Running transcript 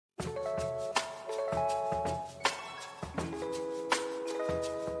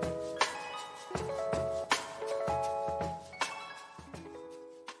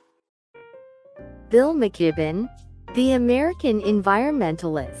Bill McKibben, the American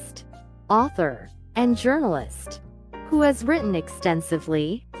environmentalist, author, and journalist, who has written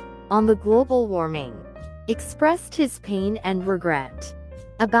extensively on the global warming, expressed his pain and regret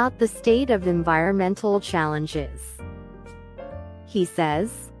about the state of environmental challenges. He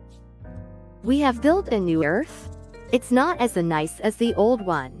says, "We have built a new Earth. It's not as nice as the old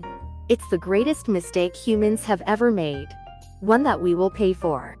one. It's the greatest mistake humans have ever made, one that we will pay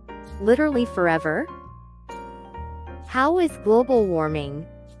for, literally forever." How is global warming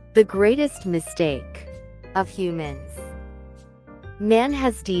the greatest mistake of humans? Man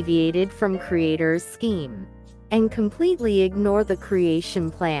has deviated from Creator's scheme and completely ignored the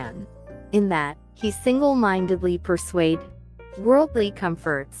creation plan, in that he single-mindedly pursued worldly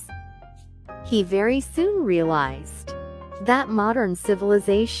comforts. He very soon realized that modern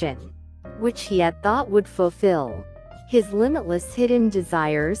civilization, which he had thought would fulfill his limitless hidden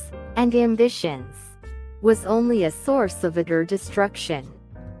desires and ambitions, was only a source of utter destruction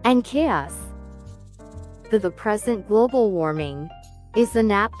and chaos. The present global warming is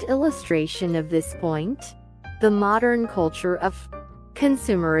an apt illustration of this point. The modern culture of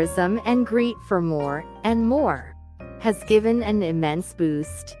consumerism and greed for more and more has given an immense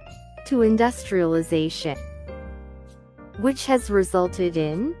boost to industrialization, which has resulted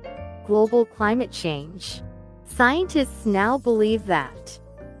in global climate change. Scientists now believe that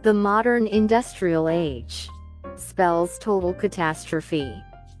the modern industrial age spells total catastrophe,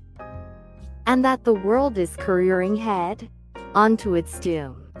 and that the world is careering head onto its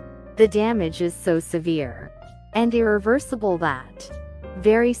doom. The damage is so severe and irreversible that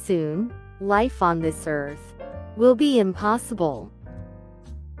very soon, life on this earth will be impossible.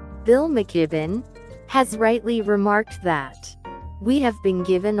 Bill McKibben has rightly remarked that we have been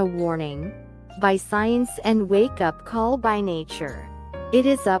given a warning by science and wake-up call by nature. It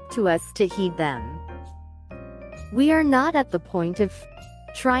is up to us to heed them. We are not at the point of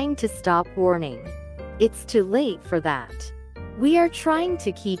trying to stop warning. It's too late for that. We are trying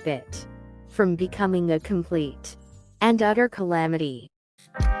to keep it from becoming a complete and utter calamity.